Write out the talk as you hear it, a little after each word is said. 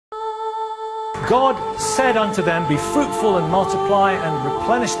God said unto them, Be fruitful and multiply and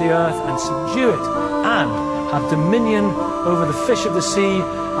replenish the earth and subdue it, and have dominion over the fish of the sea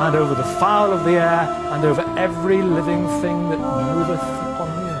and over the fowl of the air and over every living thing that moveth upon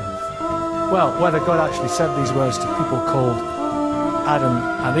the earth. Well, whether God actually said these words to people called Adam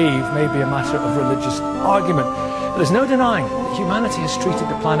and Eve may be a matter of religious argument. But there's no denying that humanity has treated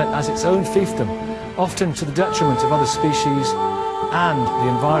the planet as its own fiefdom, often to the detriment of other species and the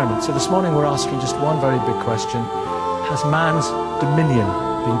environment. So this morning we're asking just one very big question. Has man's dominion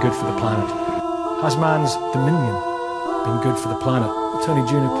been good for the planet? Has man's dominion been good for the planet? Tony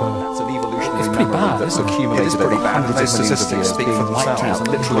Juniper. It's an evolutionary It's pretty bad, that's isn't it? accumulated over hundreds of statistics speak for themselves.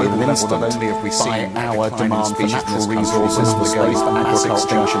 Literally in an instant, not only have we seen our demand for natural resources, resources, for space, for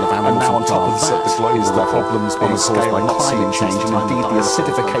extinction of animals and plants, is the problems being caused by climate change and indeed the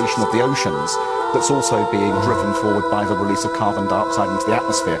acidification of the oceans that's also being driven forward by the release of carbon dioxide into the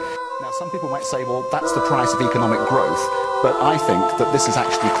atmosphere. Now, some people might say, well, that's the price of economic growth, but I think that this is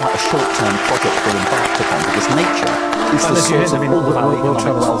actually quite a short-term project we're embarked upon, because nature is the source of all of our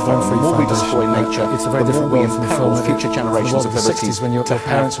economic welfare. The more we destroy nature, the more we imperil future generations' ability to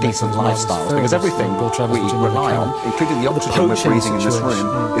have decent lifestyles, because everything we rely on, including the oxygen we're breathing in this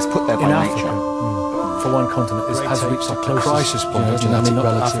room, is put there by nature. For one continent has reached a crisis point. Genetic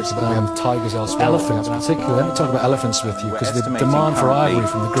relatives, but we have tigers elsewhere. Elephants, particularly. Let me talk about elephants with you, because the demand for ivory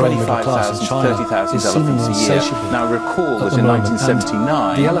from the growing middle class in China is seemingly insatiable. Now recall that in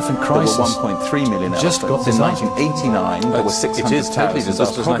 1979 the elephant crisis there were 1.3 million just got in 1989 there were 600,000. It is totally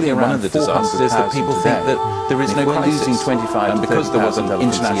disastrous. Probably one of the disasters is that people think that there is no crisis. Losing 25 and because there was an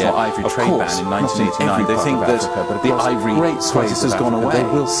international ivory trade ban in 1989, they think that the ivory crisis has gone away. There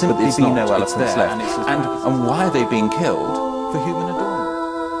will simply be no elephants left. And why are they being killed? For human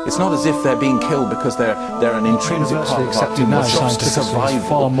adornment. It's not as if they're being killed because they're an intrinsic part of our human jobs to survive.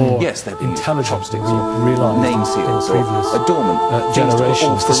 Far more yes, they're being intelligent than we realised name seals or adornment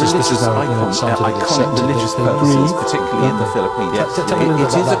generations. For religious icons, iconic religious purposes, particularly in the Philippines. It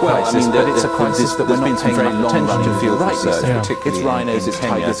is a crisis, but it's a crisis that we're not paying very long attention to. Feel right, it's rhinos, it's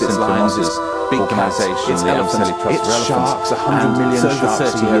tigers, it's lions, it's big cats, it's elephants, it's sharks, 100 million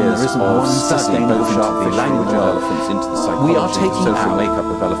sharks a year. There isn't one sustainable shark for language of elephants into the psychology. We are taking social makeup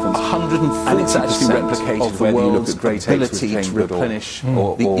of elephants. 140%, and it's actually replicated whether you look at great ability to replenish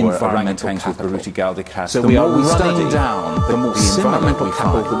the environmental capital. So we are running down the environmental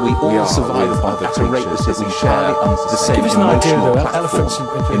capital that we all survive on at a rate that we share the same emotional platform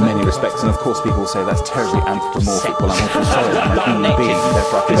in many respects. And of course people say that's terribly anthropomorphic. Well, I'm also sorry, I'm a human being,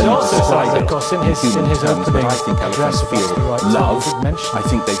 therefore I can only decide it in human terms, but I think elephants feel love, I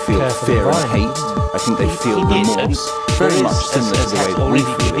think they feel fear and hate, I think they feel remorse, very much similar to the way that we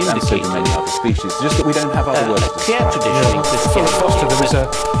feel it, and so do many other species, just that we don't have other words to describe it.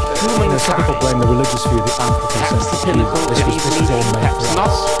 Some people blame the religious view, the anthropocentric view. This is all made for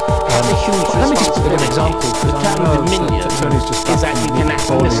us. Let me just give an example. The term dominion is actually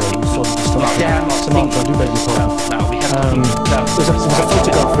anachronistic. We dare not think. There's a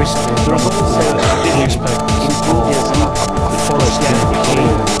photograph recently. There are also newspapers in Buddhism, Christianity,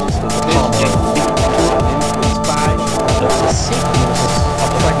 influenced by the sickness of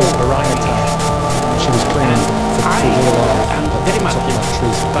the orangutan. She was claiming for real life. I'm very much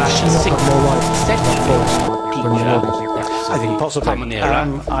influenced by the sickness people. I think possibly.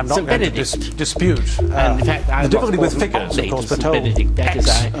 I'm not going to dispute. And in fact, the difficulty with figures, of course, we're told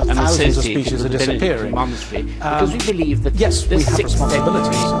thousands of species are disappearing. Because we believe that yes, we have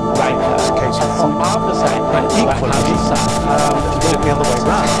responsibilities. Right. That's the case on our side, but equally, it's the other way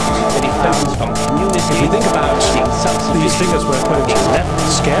around. If we think about these figures we're quoting,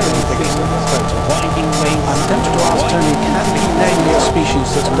 scary figures that we're quoting, I'm tempted to ask Tony, can he name me a species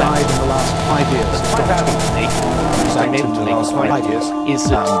that's died in the last 5 years? Is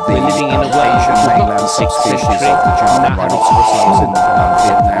that we're living in a way not the 6th century, German rhinoceros in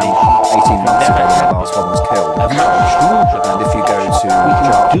Vietnam 18 months ago when the last one was killed. And if you go to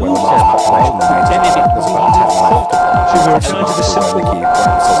Java, where the last population was made, there's about 10 left. So we're returning to the simple.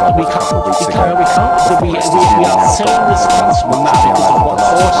 We can't. We are saying this responsible now because of what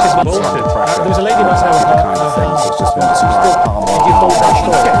horses bolted. There was a lady about the kind of things that's just been discussed. How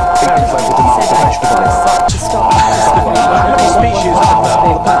many species are there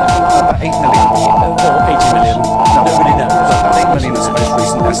on the planet? About 8 million. Or 80 million. Nobody knows. About 8 million is the most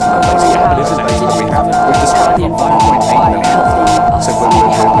recent estimate based on the data that we have. We've described 1.8 million of them. So we're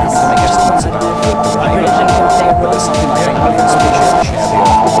having to make estimates about the range. But there's something like 8 million species that share the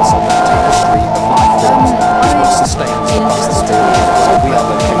Earth with us, and that tapestry of life forms is what sustains us as species. So we are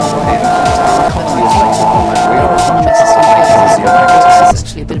located here. Our economy is based upon that. We are as much a society as the United States.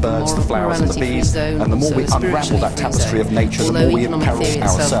 birds, the flowers and the bees, and the more we unravel that tapestry of nature, the more we imperil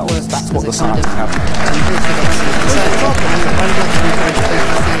ourselves. That's what the scientists have.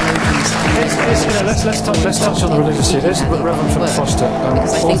 Let's touch on the religious here. There's Reverend Philip Foster,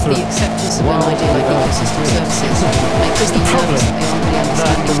 because I think the acceptance of an idea like ecosystem services makes the problem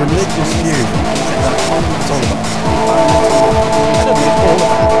that the religious view that it's all about.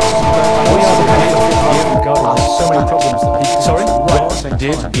 God, there's so many problems that people. Sorry, God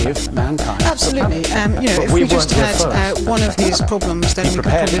did give mankind. Absolutely. If we just had one of his problems, then we could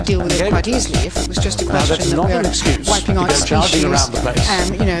probably deal with it quite easily. If it was just a question that we're wiping out species,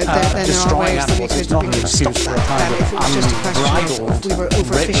 then there are ways that we could stop that. If it was just a question of we were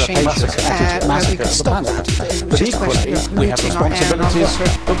overfishing, we could stop that. If it was just a question of polluting our air and our water,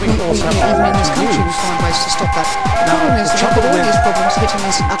 even in this country we found ways to stop that. The problem is that all these problems hitting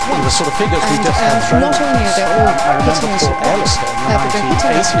us at once. And not only are they all hitting us at once, but they're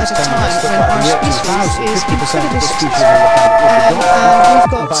hitting us at a time when our species is incredibly successful.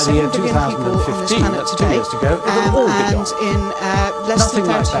 We've got 7 billion people on this planet today, and in less than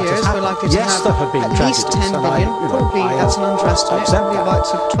 30 years we're likely to have at least 10 billion. Probably that's an underestimate, probably about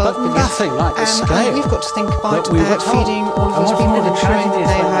 12 billion. And we've got to think about feeding all of these people, ensuring that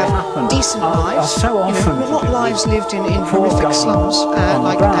they have decent lives. Not lives lived in horrific slums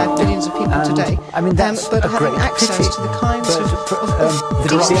like billions of people today, but having access to the kinds of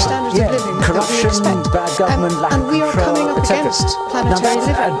decent standards of living that we expect. And we are coming up against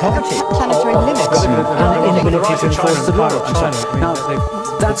planetary limits. Inability to enforce the law. Now,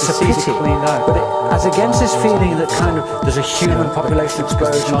 that's a pity, but as against this feeling that kind of there's a human population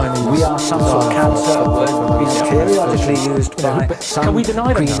explosion, we are some sort of cancer, being periodically used by some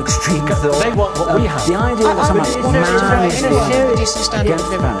green extreme thought. They want what we have. The idea that somehow man is the decent standard of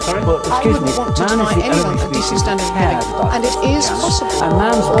living. I wouldn't want to deny anyone a decent standard of living, and it is possible and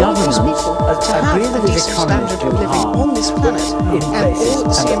man's for all of those government, people to have a decent standard of living on this planet, and all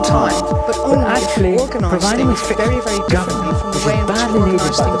at the same time, but only if we organise things very, very differently from the way in which we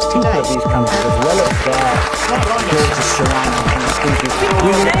organise things today. These countries, as well as their surrounding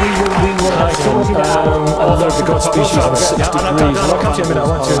we will although the God species are 6 degrees. I'll come to you in a minute. I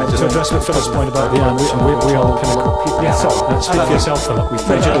want to address Philip's point about the end. We are the pinnacle. Speak for yourself, Philip.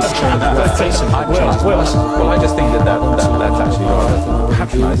 Well, I just think that's actually rather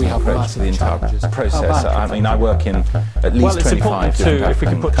patronising approach to the entire process. I mean, I work in at least 25 different if we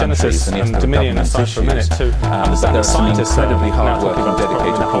can put Genesis and Dominion aside for a minute to understand that scientists are incredibly hard working on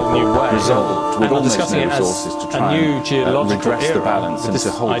dedicated people new ways and are discussing it as a new geological the balance and to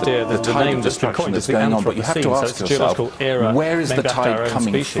hold idea the tide of destruction that's going on, but you have to ask yourself, where is the tide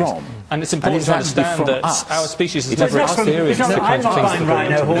coming from? And it's important to understand that our species has never experienced the kind of things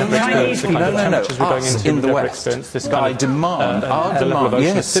that we're going into in the West. I demand, our demand,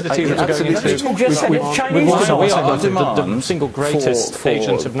 yes, acidity that we're going into. We are the single greatest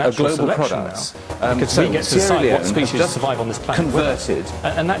agent of natural selection now. Because we get to decide what species survive on this planet. Converted,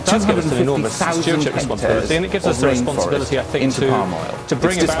 and that does give us an enormous stewardship responsibility, and it gives us the responsibility, I think, to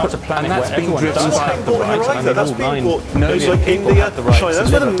bring about a planet where everyone does have the right, and all 9 billion people have the right to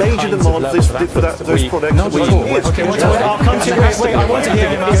live at the kinds of levels of effort that we... Not at all. I'll come to you. Wait, I want to hear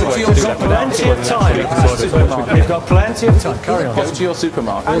him answer. We've got plenty of time. We've got plenty of time. Carry on. Go to your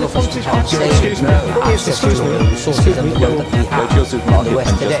supermarket. Excuse me. Go to your supermarket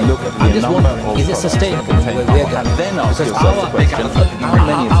and just look at the number of is it sustainable? and then ask yourself the question, how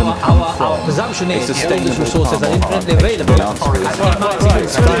many of them come from? Our presumption is a all these sustainable resources are infinitely available.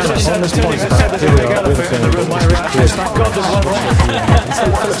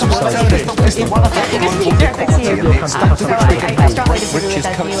 Which is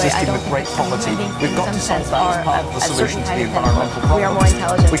coexisting with great poverty. We've got to solve that as part of the solution to the environmental problem. We are more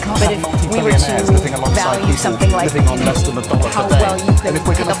intelligent. We can't but have if we were to living alongside value something like living on less than $1 how per day. well you And if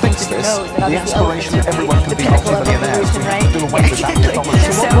we're could going to fix this, the aspiration that everyone can be pinnacle of multi-millionaires, evolution, right? do away with that $1.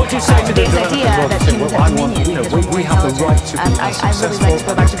 So what do you say to this idea that humans have dominion because we have the right to be I really like to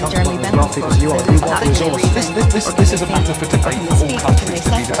go back to the Jeremy Bentham quote. This is a matter for debate for all countries to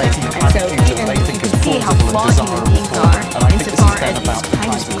be debating the kind of future that they think is see how plausible and flawed human beings desirable. are And I think this insofar is then as about these the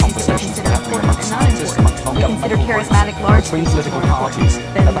tiny kinds of species that we conversations consider that have to important and not important. We consider charismatic large between species political more parties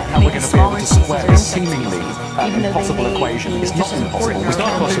important than about how we're maybe going to be able smaller to species square or this insect seemingly species, even though impossible they may equation. be It's not just as impossible. important It's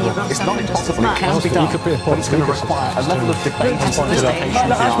not or possible. maybe It's not just as impossible. It much. can be done, but it's going to require a level of debate and sophistication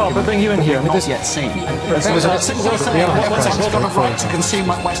but bring you in here. not yet seen. We've got a right to consume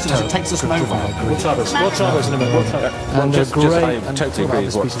like Westerners. It takes us nowhere. What's others in a minute? I totally agree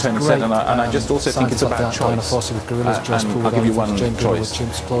with what Tony said, and I just also think think it's about choice. And I'll give you one choice.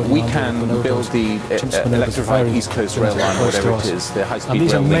 We can build the electrified East Coast Rail Line, or whatever it is, the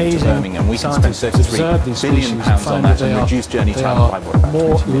high-speed rail link to Birmingham. We can spend £33 billion on that and reduce journey time by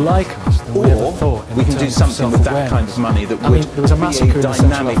more like us than we ever thought. We can do something with that kind of money that would be a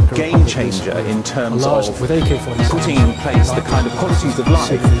dynamic game changer in terms of putting in place the kind of qualities of life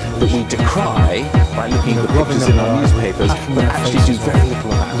that we decry by looking at the pictures in our newspapers, but actually do very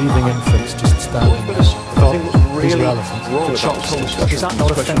little about. Leaving infants just standing there. Really is that not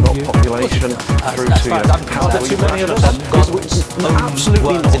a question about population through to how too many of us?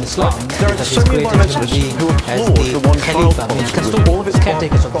 Absolutely not. There are so many environmentalists who applaud the one-child policy with all of its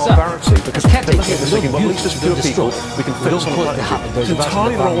barbarity, because they're looking at this thinking, well, at least as fewer people, we can fit something like that. It's an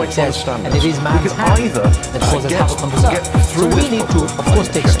entirely wrong way to understand this. We can either get through this problem, of course,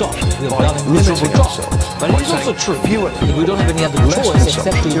 take stock. limiting ourselves. But it is also true that we don't have any other choice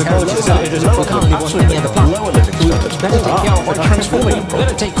except to inherit society. We can't live on any other planet. We better take care of our transforming. We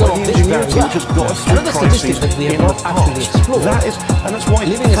better take care of this very well. Another statistic that we have not actually explored. And that's why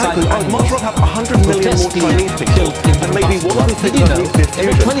living aside, I'd much rather have 100 million more Chinese people, and maybe one of the things that needs to be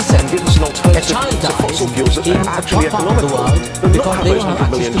every 20 seconds, gives us an alternative a child to fossil fuels that dies are actually in one part of the economical. world because they don't have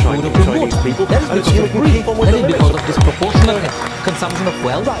access to food or Chinese people. That is because of greed. That is because of disproportionate consumption of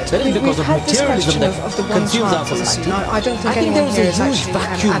wealth. That is because of materialism that consumes our society. I don't think there is a huge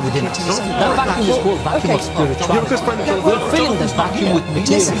vacuum within us. That vacuum is called vacuum of spirituality. We're filling this vacuum with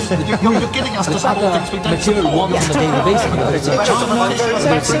material. You're getting us to some things we don't material wants on a daily basis.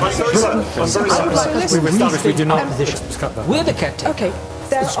 We've established we do not. We're the caretaker. Okay.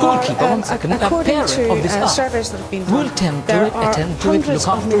 The schoolkeeper, one second, a parent of this earth surveys that have been done, will tend to it, attend to it, look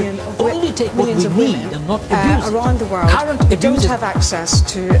after it, only take what we need and not abuse it. Around the world don't have access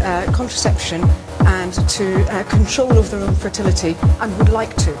to contraception and to control of their own fertility and would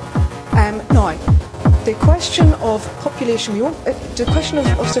like to. Now, the question of population, the question of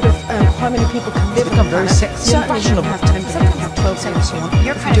sort of how many people can live on the planet, certainly you don't have 10 billion, have 12 billion and so on, if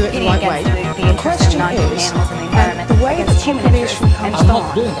you do it the right way. The question is, the way the population comes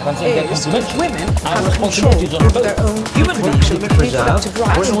down is if women have control over their own reproduction, reproductive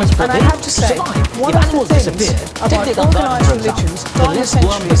rights. And I have to say, one of the things about organised religions down the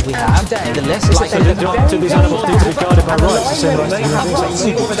centuries and today is that they are very, very bad at allowing women to have rights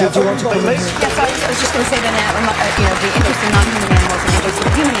over their own bodies. Yes, I was just going to say that the interest in non-human animals and interest in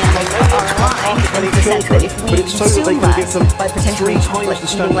human animals are aligned in the sense that if we consume less by potentially eating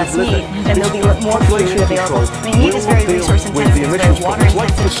less meat, then there'll be more food available. I mean, meat is very resource intensive, it's very water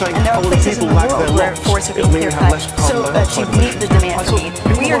intensive, and there are places in the world where forests are being clear cut. So to meet the demand for meat,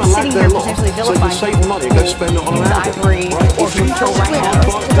 we are sitting here potentially vilifying people who use ivory or who kill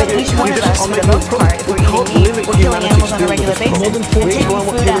rhinos, but each one of us, for the most part, if we're eating meat, we're killing animals on a regular basis. We're taking food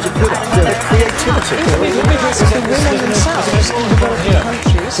out of another creativity. The women themselves in developing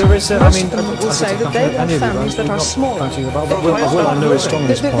countries, most of them will say that they want families that are smaller. The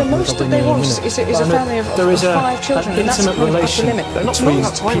most that they want is a family of 5 children, and that's the upper limit.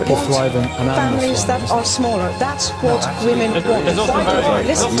 People thriving and families that are smaller. That's what women want.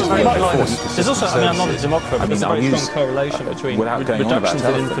 Listen to me. There's also, I mean, I'm not a democrat, but there's a very strong correlation between reductions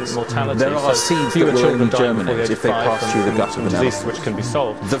in infant mortality. There are seeds that will only germinate if they pass through the gut of an elephant, which can be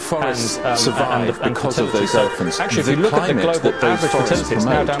solved. The forests survive because of those elephants. Actually, if you look at the global average fertility, it's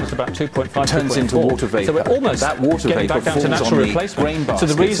now down to about 2.5, turns into water vapor. So we're almost getting back down to natural replacement. So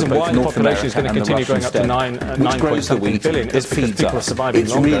the reason why the population is going to continue going up to 9.something billion is because people are surviving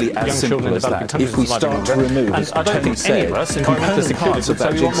longer. Young children in developing countries are surviving longer. And I don't think any of us, environmentalists included, would say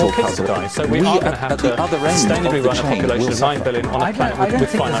we want more kids to die. So we are going to have to sustainably run a population of 9 billion on a planet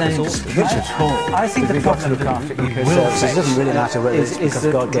with finite resources. I think the problem with after eco-services doesn't really matter whether it's because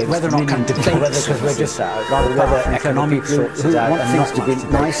God gave us million to whether because we're just rather whether economic sorts it out and things to be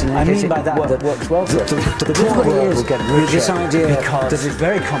nice and I mean by that works well for us. The difficulty is this idea that it's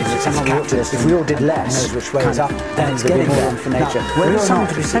very complex and capitalist. If we all did less, which way is up, then it's getting more for nature. There is something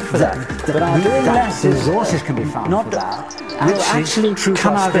to be said for that. But doing less, resources can be found for that. Will actually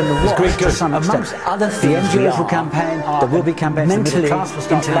come out in the wash to some extent. Amongst other things, the NGOs will campaign, there will be campaigns, mentally,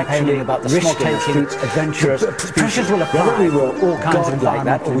 intellectually, about the risk-taking, adventurous. Pressures will apply. Whether we will all kinds of like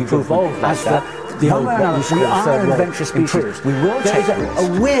that, or we've evolved like that. We are an adventurous species. We will take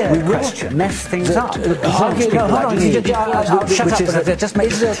a weird question, mess things up. I'll shut up, but just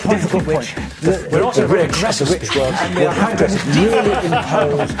make a difficult point. We're also very aggressive, and we are really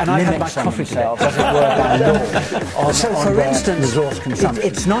impose and I have my coffee cells, as it were, by law. So, for instance, resource consumption.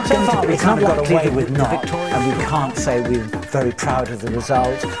 It's not likely with not, and we can't say we're very proud of the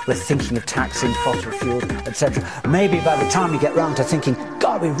result. We're thinking of taxing fossil fuels, etc. Maybe by the time we get round to thinking, God,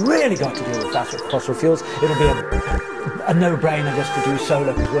 we've really got to deal with fossil fuels. It'll be a no-brainer just to do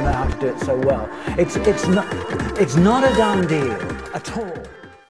solar because we know how to do it so well. It's not a done deal at all.